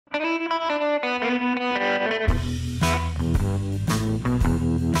Hello,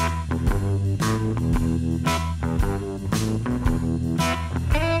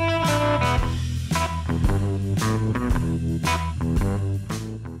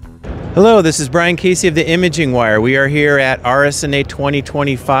 this is Brian Casey of the Imaging Wire. We are here at RSNA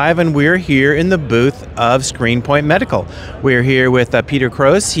 2025, and we're here in the booth of ScreenPoint Medical. We're here with Pieter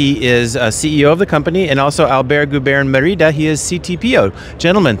Kroese. He is CEO of the company, and also Gubern-Mérida. He is CTPO.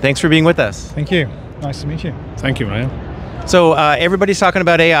 Gentlemen, thanks for being with us. Thank you. Nice to meet you. Thank you, Ryan. So everybody's talking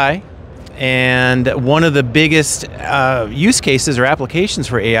about AI, and one of the biggest use cases or applications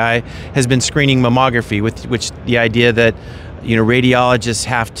for AI has been screening mammography, with which the idea that radiologists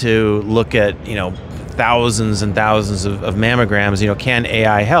have to look at thousands and thousands of mammograms. Can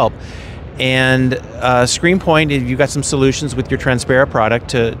AI help? And ScreenPoint, you've got some solutions with your Transpera product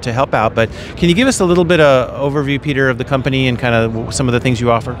to help out. But can you give us a little bit of overview, Pieter, of the company and kind of some of the things you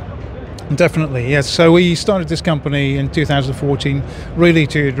offer? Definitely, yes. So we started this company in 2014 really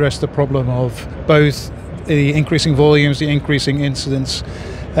to address the problem of both the increasing volumes, the increasing incidence,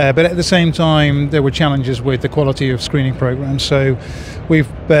 but at the same time there were challenges with the quality of screening programs. So we've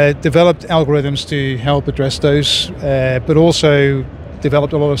developed algorithms to help address those, but also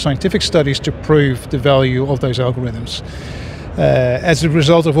developed a lot of scientific studies to prove the value of those algorithms. As a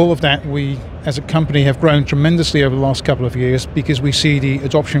result of all of that, we as a company have grown tremendously over the last couple of years because we see the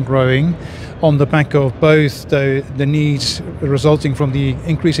adoption growing on the back of both the needs resulting from the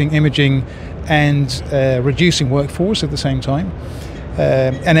increasing imaging and reducing workforce at the same time.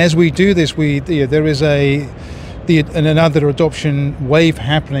 And as we do this, there is another adoption wave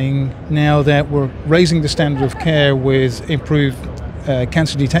happening now that we're raising the standard of care with improved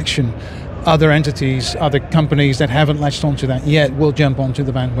cancer detection. Other entities, other companies that haven't latched onto that yet will jump onto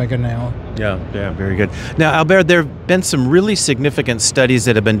the bandwagon now. Yeah, very good. Now, Albert, there have been some really significant studies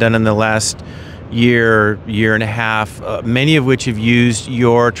that have been done in the last year and a half, many of which have used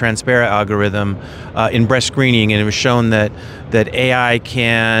your Transpera algorithm in breast screening, and it was shown that AI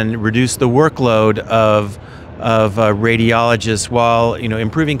can reduce the workload of radiologists while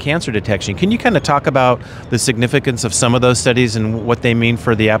improving cancer detection. Can you kind of talk about the significance of some of those studies and what they mean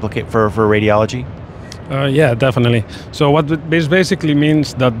for the for radiology? Yeah, definitely. So what this basically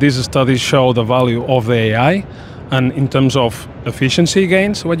means that these studies show the value of the AI, and in terms of efficiency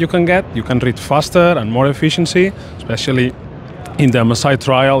gains, what you can get, you can read faster and more efficiency, especially in the MSI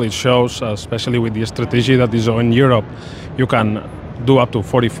trial. It shows, especially with the strategy that is in Europe, you can do up to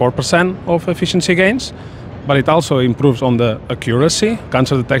 44% of efficiency gains. But it also improves on the accuracy.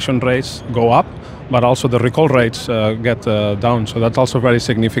 Cancer detection rates go up, but also the recall rates get down. So that's also very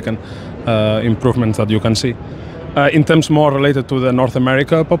significant improvements that you can see. In terms more related to the North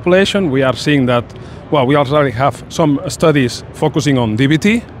America population, we are seeing that, we already have some studies focusing on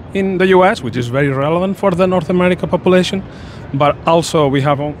DVT in the US, which is very relevant for the North America population. But also we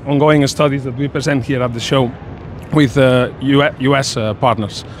have ongoing studies that we present here at the show with US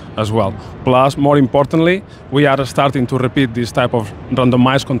partners as well. Plus, more importantly, we are starting to repeat this type of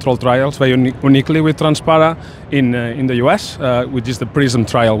randomized control trials very uniquely with Transpera in the US, which is the PRISM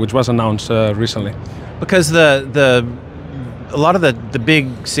trial, which was announced recently. Because a lot of the big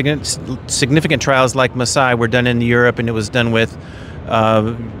significant trials like MSI were done in Europe, and it was done with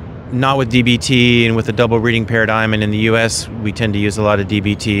not with DBT and with a double reading paradigm, and in the US we tend to use a lot of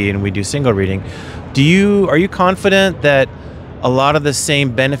DBT and we do single reading. Are you confident that a lot of the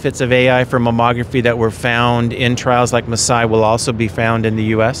same benefits of AI for mammography that were found in trials like MSI will also be found in the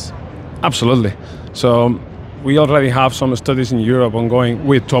US? Absolutely. So we already have some studies in Europe ongoing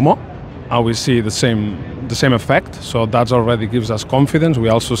with Tomo, and we see the same effect. So that already gives us confidence. We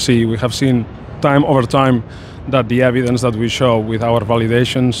have seen time over time that the evidence that we show with our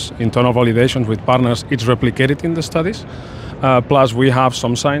validations, internal validations with partners, it's replicated in the studies. Plus, we have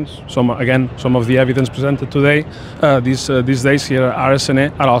some signs. Some of the evidence presented today, these days here at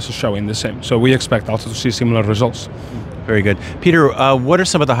RSNA, are also showing the same. So we expect also to see similar results. Very good. Pieter, what are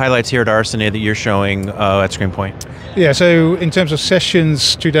some of the highlights here at RSNA that you're showing at ScreenPoint? Yeah, so in terms of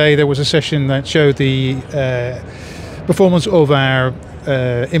sessions today, there was a session that showed the performance of our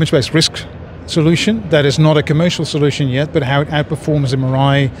image-based risk solution. That is not a commercial solution yet, but how it outperforms the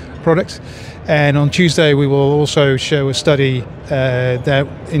MRI product. And on Tuesday, we will also show a study that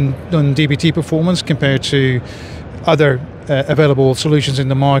on DBT performance compared to other available solutions in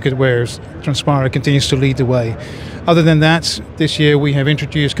the market, where Transpera continues to lead the way. Other than that, this year we have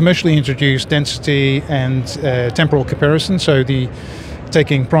commercially introduced density and temporal comparison, so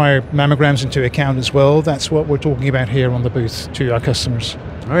taking prior mammograms into account as well. That's what we're talking about here on the booth to our customers.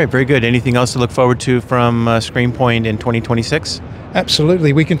 All right, very good. Anything else to look forward to from ScreenPoint in 2026?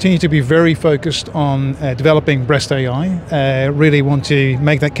 Absolutely. We continue to be very focused on developing breast AI. Really want to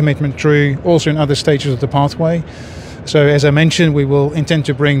make that commitment true also in other stages of the pathway. So as I mentioned, we will intend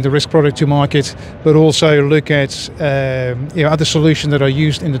to bring the risk product to market, but also look at other solutions that are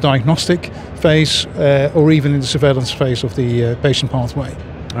used in the diagnostic phase or even in the surveillance phase of the patient pathway.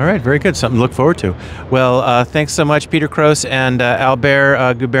 All right, very good. Something to look forward to. Well, thanks so much, Pieter Kroese and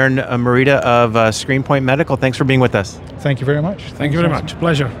Albert Gubern-Mérida of ScreenPoint Medical. Thanks for being with us. Thank you very much. Thank you very much.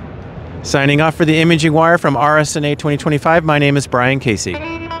 Pleasure. Signing off for the Imaging Wire from RSNA 2025, my name is Brian Casey.